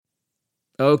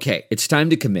Okay, it's time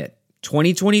to commit.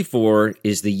 2024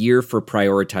 is the year for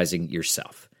prioritizing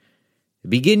yourself.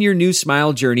 Begin your new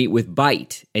smile journey with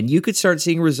Byte, and you could start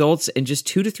seeing results in just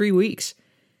 2 to 3 weeks.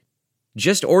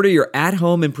 Just order your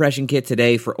at-home impression kit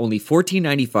today for only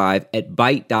 $14.95 at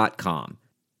Byte.com.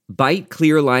 Byte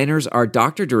clear liners are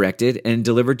doctor-directed and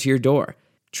delivered to your door.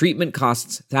 Treatment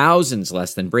costs thousands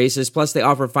less than braces, plus they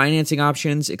offer financing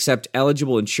options, accept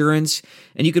eligible insurance,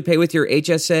 and you could pay with your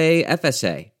HSA,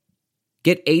 FSA.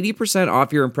 Get 80%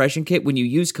 off your impression kit when you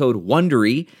use code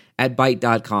WONDERY at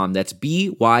Byte.com. That's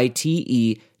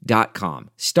BYTE.com.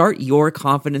 Start your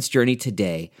confidence journey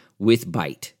today with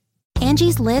Byte.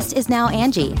 Angie's List is now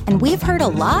Angie, and we've heard a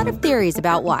lot of theories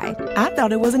about why. I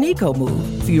thought it was an eco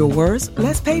move. Fewer words,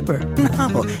 less paper.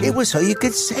 No, it was so you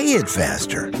could say it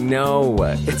faster. No,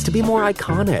 it's to be more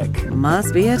iconic.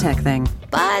 Must be a tech thing.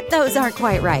 But those aren't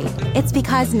quite right. It's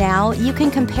because now you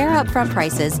can compare upfront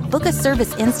prices, book a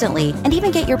service instantly, and even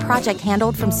get your project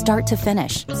handled from start to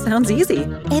finish. Sounds easy.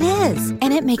 It is,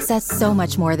 and it makes us so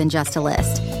much more than just a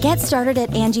list. Get started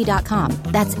at Angie.com.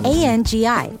 That's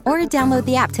ANGI, or download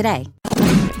the app today.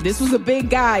 This was a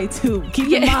big guy, too.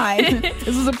 Keep in mind,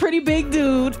 this was a pretty big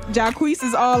dude. Jacquees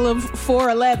is all of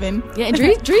 4'11". Yeah, and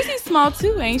Dreezy's small,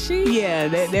 too, ain't she?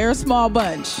 Yeah, they're a small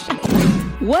bunch.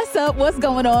 What's up? What's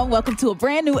going on? Welcome to a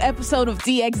brand new episode of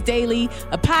DX Daily,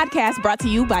 a podcast brought to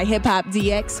you by Hip Hop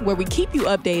DX, where we keep you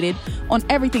updated on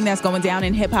everything that's going down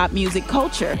in hip hop music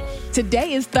culture.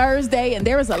 Today is Thursday, and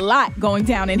there is a lot going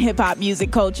down in hip hop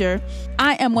music culture.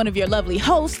 I am one of your lovely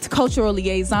hosts, cultural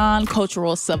liaison,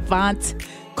 cultural savant,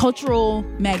 cultural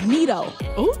Magneto.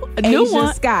 Ooh, a new Asia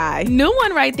one. Sky. New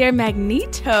one right there,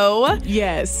 Magneto.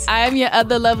 Yes. I am your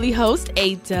other lovely host,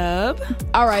 A-Dub.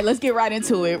 All right, let's get right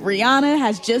into it. Rihanna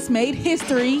has just made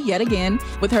history yet again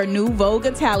with her new Vogue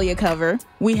Italia cover.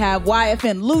 We have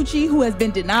YFN Lucci, who has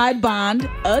been denied bond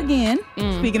again.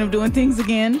 Speaking of doing things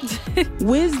again.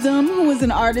 Wisdom, who is an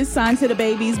artist signed to the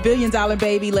Baby's $1 Billion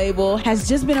Baby label, has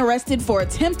just been arrested for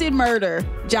attempted murder.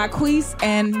 Jacquees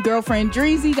and girlfriend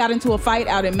Dreezy got into a fight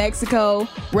out in Mexico.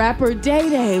 Rapper Day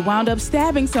Day wound up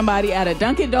stabbing somebody at a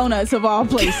Dunkin' Donuts of all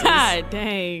places. God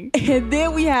dang. And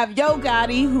then we have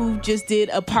Gotti, who just did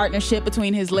a partnership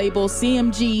between his label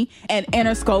CMG and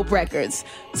Interscope Records.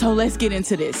 So let's get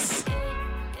into this.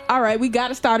 All right, we got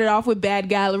to start it off with Bad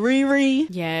Gal Riri.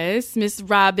 Yes, Miss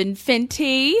Robin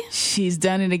Fenty. She's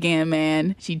done it again,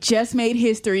 man. She just made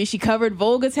history. She covered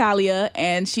Vogue Italia,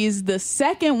 and she's the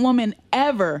second woman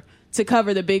ever to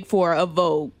cover the Big Four of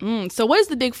Vogue. So what does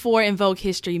the Big Four in Vogue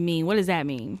history mean? What does that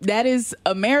mean? That is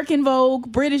American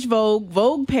Vogue, British Vogue,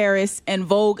 Vogue Paris, and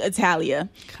Vogue Italia.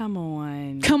 Come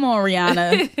on,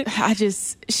 Rihanna.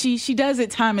 She does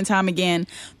it time and time again.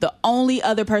 The only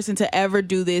other person to ever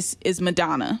do this is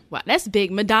Madonna. Wow, that's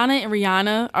big. Madonna and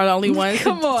Rihanna are the only ones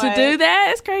to do that?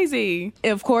 It's crazy.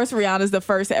 Of course, Rihanna's the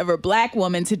first ever black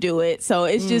woman to do it. So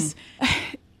it's just...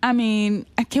 I mean,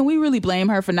 can we really blame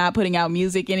her for not putting out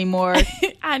music anymore?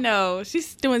 I know.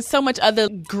 She's doing so much other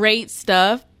great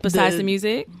stuff besides the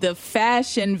music. The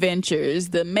fashion ventures,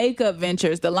 the makeup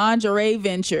ventures, the lingerie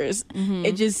ventures.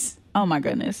 It just... Oh my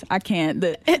goodness, I can't.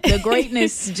 The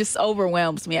greatness just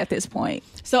overwhelms me at this point.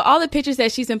 So all the pictures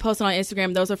that she's been posting on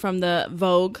Instagram, those are from the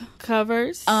Vogue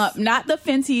covers? Not the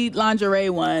Fenty lingerie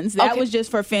ones. That was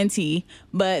just for Fenty.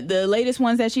 But the latest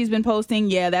ones that she's been posting,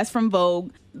 yeah, that's from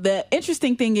Vogue. The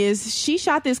interesting thing is she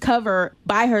shot this cover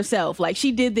by herself. Like,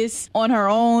 she did this on her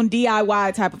own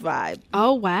DIY type of vibe.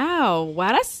 Oh, wow.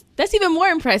 Wow, that's even more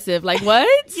impressive. Like, what?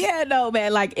 Yeah, no,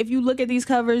 man. Like, if you look at these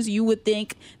covers, you would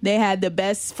think they had the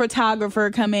best photographer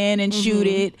come in and shoot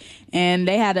it. And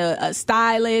they had a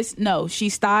stylist. No, she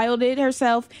styled it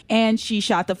herself and she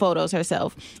shot the photos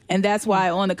herself. And that's why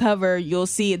on the cover, you'll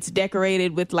see it's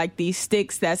decorated with like these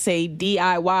sticks that say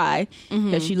DIY,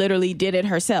 because she literally did it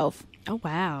herself. Oh,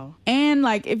 wow. And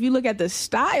like, if you look at the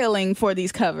styling for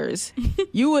these covers,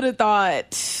 you would have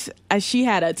thought she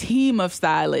had a team of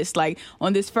stylists. Like,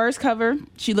 on this first cover,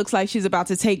 she looks like she's about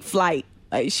to take flight.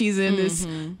 Like, she's in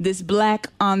this black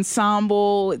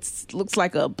ensemble. It looks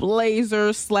like a blazer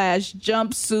 /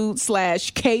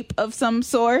 jumpsuit / cape of some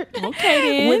sort.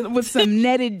 Okay, then. with some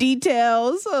netted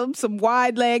details, some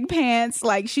wide leg pants.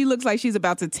 Like, she looks like she's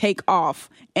about to take off.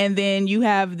 And then you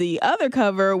have the other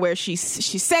cover where she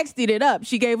sexed it up.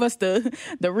 She gave us the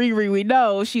Riri we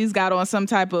know. She's got on some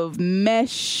type of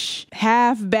mesh,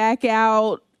 half back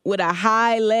out, with a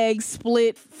high leg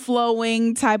split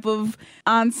flowing type of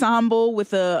ensemble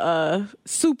with a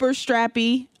super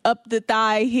strappy up the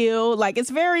thigh heel. Like, it's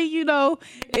very,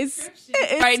 it's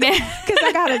right now,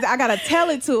 because I gotta tell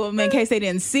it to them in case they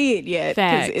didn't see it yet.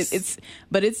 Facts.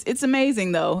 It's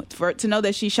amazing though to know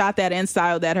that she shot that and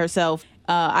styled that herself.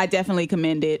 I definitely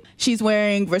commend it. She's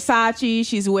wearing Versace.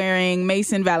 She's wearing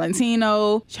Maison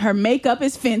Valentino. Her makeup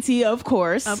is Fenty, of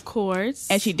course. Of course.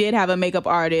 And she did have a makeup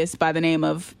artist by the name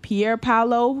of Pier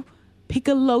Paolo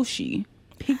Piccioli.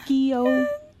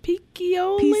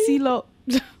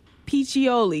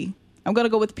 Piccioli. I'm going to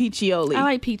go with Piccioli. I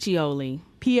like Piccioli.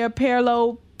 Pier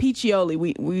Paolo Piccioli.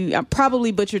 We I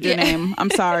probably butchered your name. I'm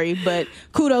sorry, but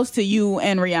kudos to you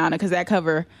and Rihanna because that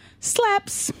cover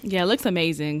slaps. Yeah, it looks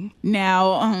amazing.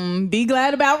 Now, be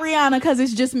glad about Rihanna because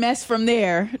it's just mess from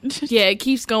there. Yeah, it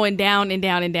keeps going down and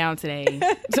down and down today.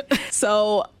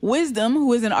 So Wisdom,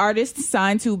 who is an artist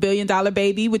signed to $1 Billion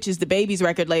Baby, which is the Baby's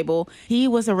record label, he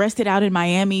was arrested out in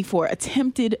Miami for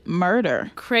attempted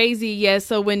murder. Crazy, yeah.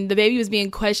 So when the Baby was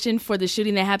being questioned for the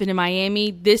shooting that happened in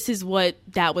Miami, this is what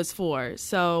that was for.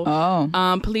 So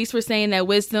police were saying that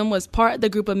Wisdom was part of the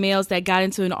group of males that got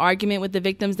into an argument with the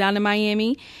victims down in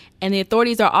Miami. And the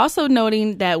authorities are also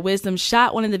noting that Wisdom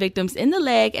shot one of the victims in the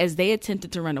leg as they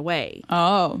attempted to run away.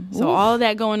 Oh. So all of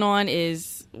that going on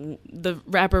is the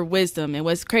rapper Wisdom. And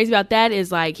what's crazy about that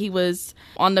is like he was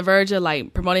on the verge of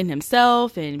like promoting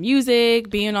himself and music,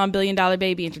 being on $1 Billion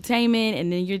Baby Entertainment,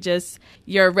 and then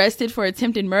you're arrested for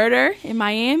attempted murder in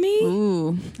Miami.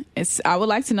 Ooh. I would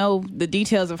like to know the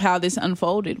details of how this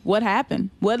unfolded. What happened?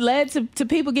 What led to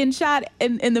people getting shot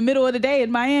in the middle of the day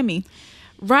in Miami?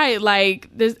 Right, like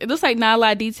it looks like not a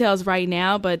lot of details right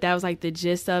now, but that was like the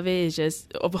gist of it, is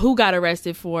just of who got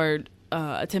arrested for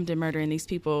attempted murder in these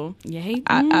people. Yeah,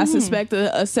 I suspect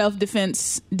a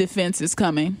self-defense is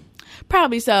coming.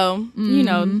 Probably so, you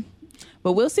know.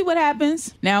 But we'll see what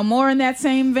happens. Now, more in that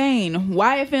same vein,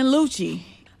 YFN Lucci.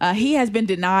 He has been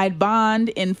denied bond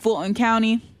in Fulton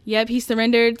County. Yep, he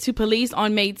surrendered to police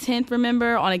on May 10th,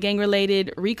 remember, on a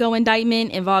gang-related RICO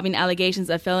indictment involving allegations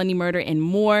of felony murder and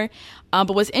more.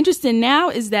 But what's interesting now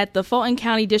is that the Fulton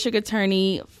County District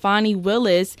Attorney, Fonnie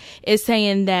Willis, is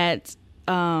saying that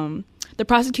the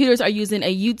prosecutors are using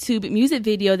a YouTube music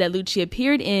video that Lucci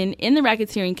appeared in the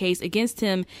racketeering case against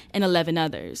him and 11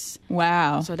 others.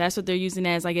 Wow. So that's what they're using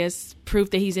as, I guess,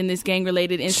 proof that he's in this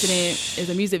gang-related incident is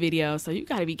a music video. So you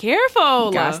got to be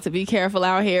careful. Got to be careful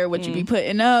out here what you be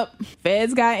putting up.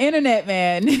 Feds got internet,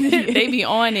 man. They be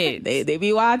on it. They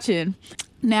be watching.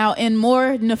 Now, in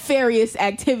more nefarious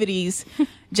activities,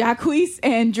 Jacquees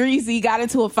and Dreezy got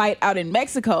into a fight out in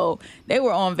Mexico. They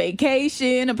were on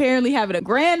vacation, apparently having a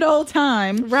grand old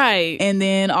time. Right. And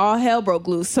then all hell broke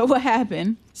loose. So what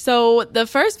happened? So the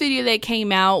first video that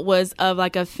came out was of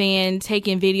like a fan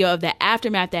taking video of the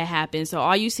aftermath that happened. So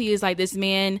all you see is like this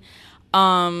man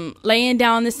laying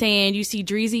down in the sand. You see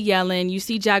Dreezy yelling. You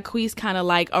see Jacquees kind of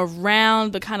like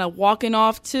around but kind of walking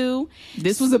off too.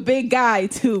 This was a big guy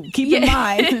too. Keep in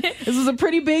mind, this was a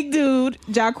pretty big dude.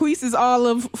 Jacquees is all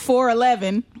of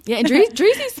 4'11". Yeah, and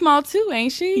Dreezy's small too,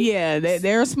 ain't she? Yeah,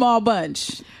 they're a small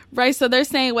bunch. Right, so they're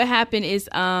saying what happened is,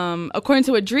 according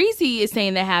to what Dreezy is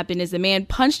saying that happened, is the man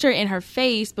punched her in her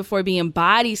face before being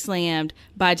body slammed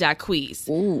by Jacquees.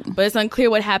 Ooh. But it's unclear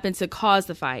what happened to cause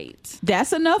the fight.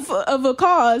 That's enough of a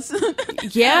cause.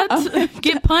 Yeah,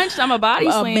 get punched, I'm a body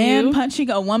slam you. A man punching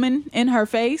a woman in her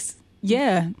face?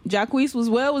 Yeah, Jacquees was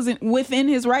within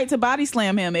his right to body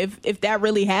slam him if that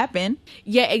really happened.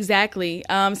 Yeah, exactly.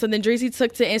 So then Dreezy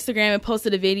took to Instagram and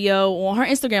posted a video on her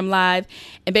Instagram Live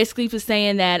and basically was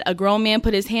saying that a grown man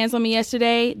put his hands on me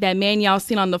yesterday. That man y'all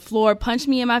seen on the floor punched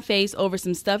me in my face over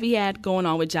some stuff he had going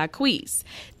on with Jacquees.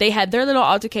 They had their little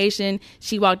altercation.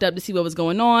 She walked up to see what was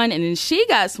going on, and then she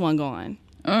got swung on.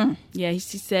 Yeah,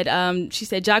 she said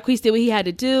Jacquees did what he had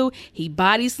to do. He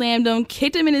body slammed him,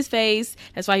 kicked him in his face.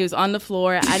 That's why he was on the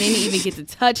floor. I didn't even get to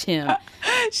touch him.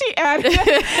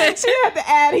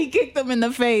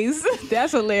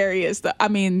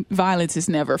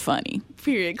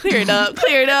 Period. Clear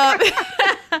it up.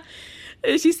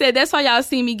 She said, that's why y'all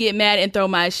see me get mad and throw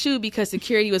my shoe, because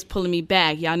security was pulling me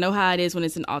back. Y'all know how it is when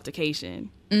it's an altercation.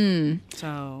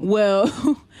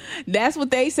 Well, that's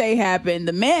what they say happened.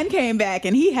 The man came back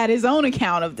and he had his own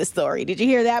account of the story. Did you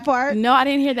hear that part? No, I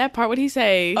didn't hear that part. What'd he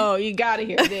say? Oh, you gotta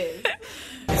hear this.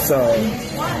 So,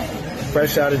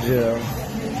 fresh out of jail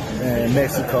in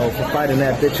Mexico for fighting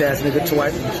that bitch ass nigga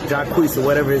twice, Jacquees or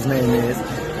whatever his name is.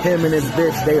 Him and his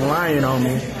bitch, they lying on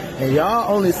me. And y'all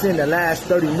only seen the last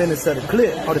 30 minutes of the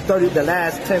clip, or the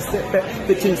last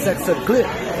 15 seconds of the clip.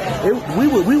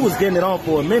 We was getting it on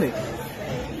for a minute.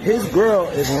 His girl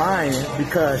is lying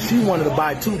because she wanted to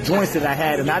buy 2 joints that I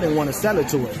had and I didn't want to sell it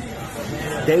to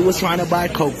her. They was trying to buy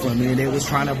coke from me and they was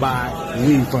trying to buy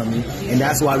weed from me. And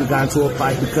that's why we got into a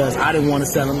fight, because I didn't want to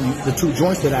sell them the 2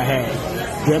 joints that I had.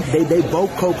 They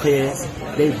both coke heads.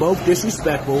 They both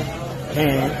disrespectful.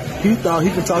 And he thought he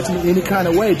could talk to me any kind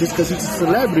of way just because he's a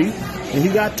celebrity, and he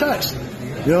got touched.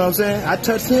 You know what I'm saying? I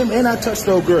touched him and I touched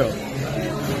old girl.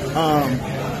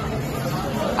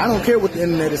 I don't care what the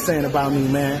internet is saying about me,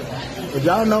 man. If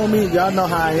y'all know me, y'all know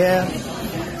how I am.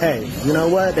 Hey, you know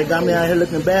what? They got me out here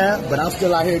looking bad, but I'm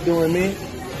still out here doing me.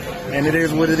 And it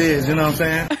is what it is, you know what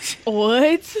I'm saying?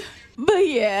 What? But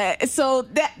yeah, so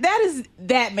that is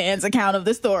that man's account of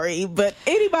the story. But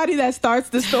anybody that starts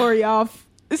the story off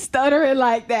stuttering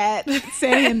like that,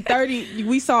 saying 30,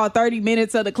 we saw 30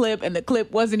 minutes of the clip and the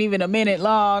clip wasn't even a minute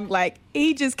long. Like,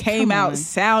 he just came out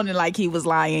sounding like he was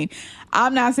lying.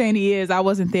 I'm not saying he is. I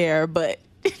wasn't there, but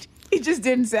he just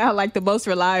didn't sound like the most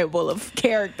reliable of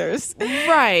characters.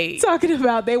 Right. Talking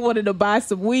about they wanted to buy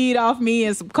some weed off me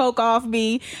and some coke off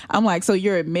me. I'm like, so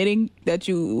you're admitting that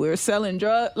you were selling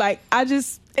drugs? Like,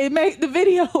 it made the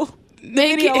video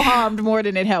harmed more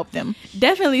than it helped them.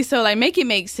 Definitely. So, like, make it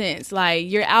make sense. Like,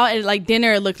 you're out at, like,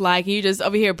 dinner, it looked like, and you're just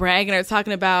over here bragging or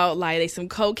talking about, like, they some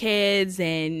cokeheads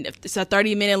and it's a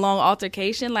 30-minute long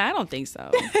altercation. Like, I don't think so.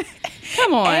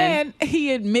 Come on. And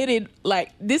he admitted,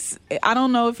 like, this, I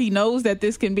don't know if he knows that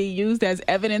this can be used as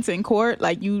evidence in court.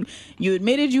 Like, you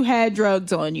admitted you had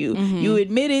drugs on you. Mm-hmm. You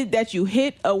admitted that you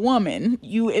hit a woman.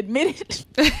 You admitted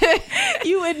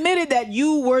that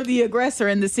you were the aggressor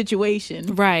in the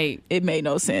situation. Right. It made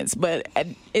no sense. But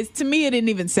to me, it didn't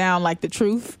even sound like the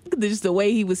truth. Just the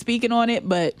way he was speaking on it.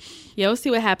 But yeah, we'll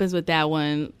see what happens with that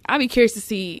one. I'll be curious to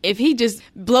see if he just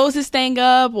blows his thing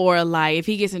up, or like if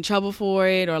he gets in trouble for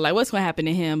it, or like what's going to happen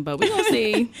to him. But we're going to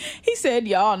see. He said,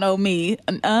 y'all know me.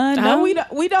 No,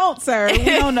 we don't, sir. We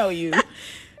don't know you.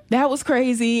 That was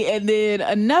crazy. And then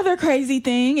another crazy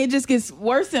thing, it just gets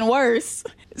worse and worse.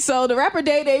 So the rapper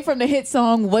Day Day from the hit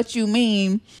song What You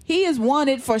Mean, he is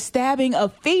wanted for stabbing a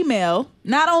female,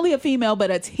 not only a female,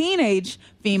 but a teenage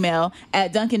female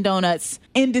at Dunkin' Donuts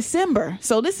in December.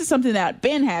 So this is something that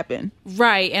been happened.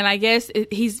 Right. And I guess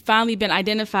he's finally been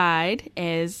identified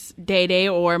as Day Day,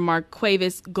 or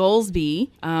Marquavis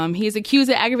Goldsby. He is accused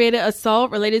of aggravated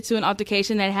assault related to an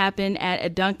altercation that happened at a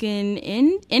Dunkin'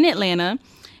 in Atlanta.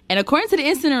 And according to the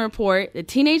incident report, the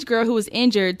teenage girl who was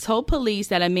injured told police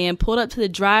that a man pulled up to the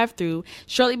drive-thru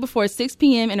shortly before 6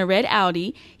 p.m. in a red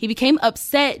Audi. He became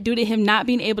upset due to him not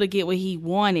being able to get what he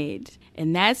wanted.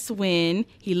 And that's when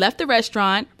he left the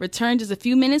restaurant, returned just a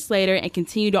few minutes later, and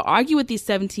continued to argue with the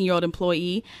 17-year-old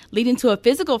employee, leading to a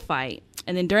physical fight.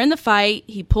 And then during the fight,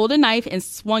 he pulled a knife and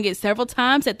swung it several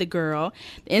times at the girl.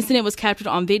 The incident was captured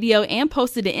on video and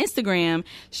posted to Instagram,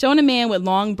 showing a man with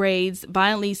long braids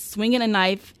violently swinging a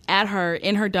knife at her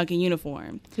in her Dunkin'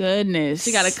 uniform. Goodness.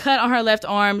 She got a cut on her left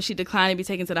arm. She declined to be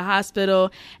taken to the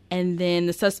hospital. And then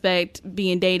the suspect,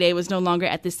 being Day Day, was no longer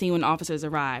at the scene when officers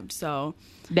arrived. So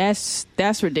that's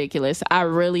ridiculous. I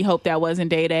really hope that wasn't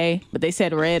Day Day, but they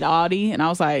said red Audi, and I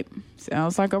was like,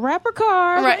 sounds like a rapper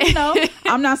car. Right. You know,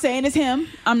 I'm not saying it's him.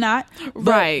 I'm not. But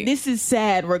right. This is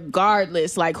sad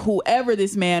regardless. Like, whoever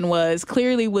this man was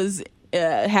clearly was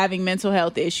having mental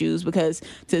health issues, because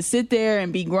to sit there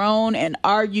and be grown and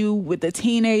argue with a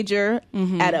teenager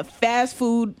at a fast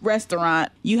food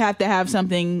restaurant, you have to have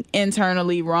something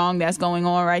internally wrong that's going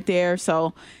on right there.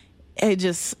 So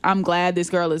I'm glad this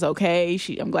girl is okay.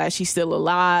 I'm glad she's still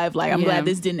alive. Like, I'm glad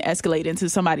this didn't escalate into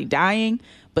somebody dying.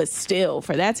 But still,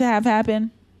 for that to have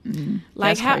happened,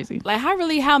 like, that's crazy. Like,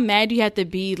 how mad do you have to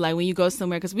be, like, when you go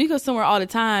somewhere? Because we go somewhere all the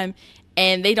time,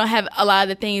 and they don't have a lot of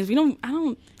the things. I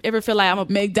don't ever feel like I'm a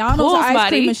McDonald's ice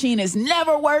cream machine is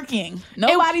never working.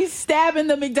 Nobody's stabbing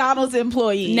the McDonald's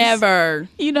employees. Never.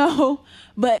 You know?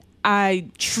 But I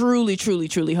truly, truly,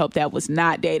 truly hope that was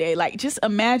not Day Day. Like, just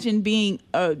imagine being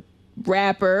a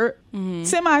rapper,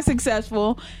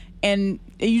 semi-successful, and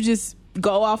you just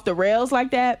go off the rails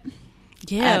like that.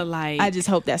 Yeah, I just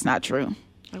hope that's not true.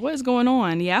 Like, what is going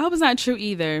on? Yeah, I hope it's not true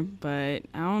either, but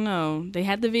I don't know. They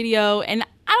had the video, and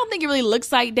I don't think it really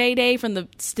looks like Day Day from the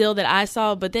still that I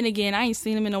saw, but then again, I ain't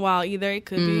seen him in a while either. It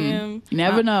could be him. You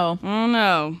never know. I don't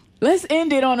know. Let's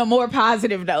end it on a more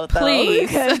positive note, though. Please.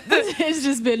 Because this has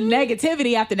just been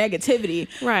negativity after negativity.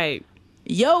 Right.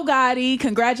 Yo Gotti,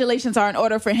 congratulations are in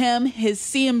order for him. His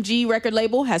CMG record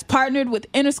label has partnered with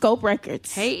Interscope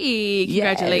Records. Hey,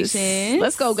 congratulations. Yes.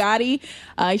 Let's go, Gotti.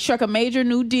 He struck a major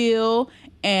new deal,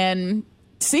 and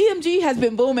CMG has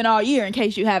been booming all year, in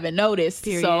case you haven't noticed.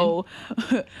 Period. So,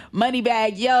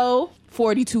 Moneybagg Yo,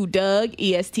 42 Doug,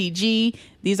 ESTG.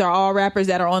 These are all rappers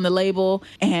that are on the label.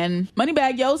 And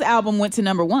Moneybagg Yo's album went to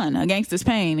 #1, A Gangsta's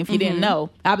Pain, if you didn't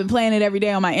know. I've been playing it every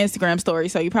day on my Instagram story,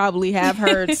 so you probably have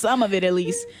heard some of it at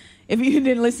least. if you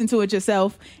didn't listen to it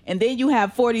yourself. And then you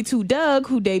have 42 Doug,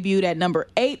 who debuted at number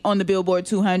 8 on the Billboard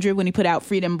 200 when he put out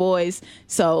Freedom Boys.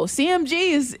 So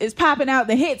CMG is popping out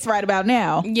the hits right about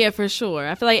now. Yeah, for sure.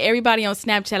 I feel like everybody on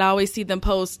Snapchat, I always see them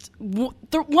post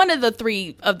one of the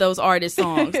 3 of those artist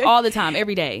songs all the time,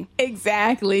 every day.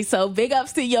 Exactly. So big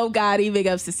ups to Yo Gotti, big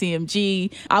ups to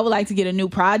CMG. I would like to get a new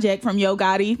project from Yo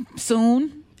Gotti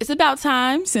soon. It's about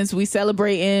time. Since we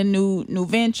celebrating new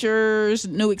ventures,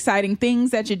 new exciting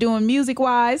things that you're doing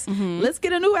music-wise, let's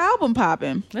get a new album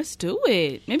popping. Let's do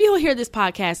it. Maybe he'll hear this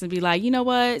podcast and be like, you know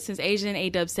what? Since Asia and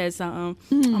A-Dub said something,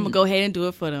 I'm going to go ahead and do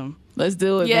it for them. Let's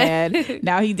do it, man.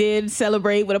 Now, he did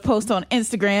celebrate with a post on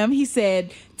Instagram. He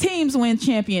said, teams win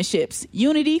championships.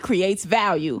 Unity creates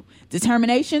value.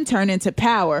 Determination turn into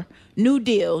power. New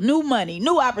deal, new money,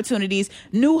 new opportunities,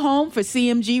 new home for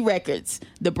CMG Records,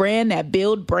 the brand that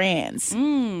build brands.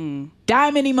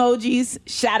 Diamond emojis.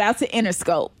 Shout out to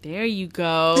Interscope. There you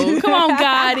go. Come on,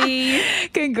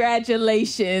 Gotti.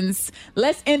 Congratulations.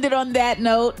 Let's end it on that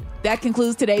note. That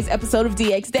concludes today's episode of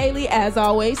DX Daily. As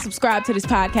always, subscribe to this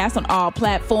podcast on all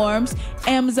platforms: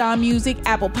 Amazon Music,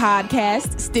 Apple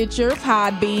Podcasts, Stitcher,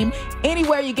 Podbeam,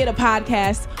 anywhere you get a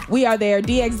podcast, we are there,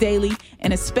 DX Daily.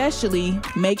 And especially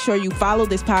make sure you follow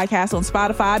this podcast on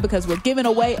Spotify, because we're giving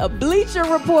away a Bleacher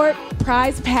Report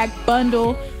prize pack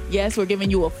bundle. Yes, we're giving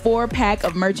you a 4-pack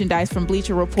of merchandise from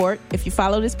Bleacher Report if you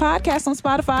follow this podcast on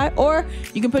Spotify, or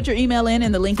you can put your email in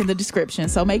the link in the description.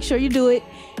 So make sure you do it.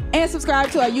 And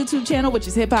subscribe to our YouTube channel, which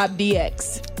is Hip Hop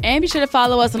DX. And be sure to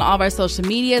follow us on all of our social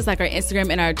medias, like our Instagram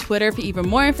and our Twitter, for even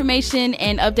more information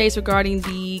and updates regarding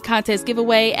the contest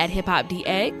giveaway at Hip Hop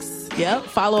DX. Yep.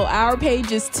 Follow our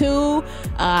pages too.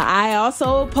 I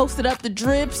also posted up the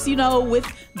drips, with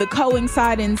the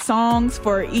coinciding songs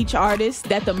for each artist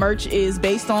that the merch is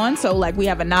based on. So like we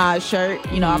have a Nas shirt,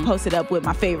 I posted up with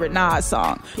my favorite Nas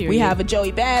song. Period. We have a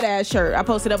Joey Badass shirt. I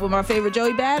posted up with my favorite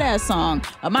Joey Badass song.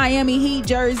 A Miami Heat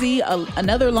jersey,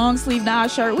 another long sleeve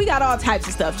Nas shirt. We got all types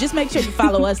of stuff. Just make sure you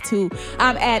follow us too.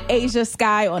 I'm at Asia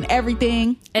Sky on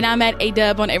everything. And I'm at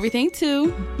A-Dub on everything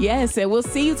too. Yes, and we'll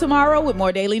see you tomorrow with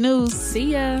more daily news.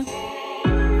 See ya.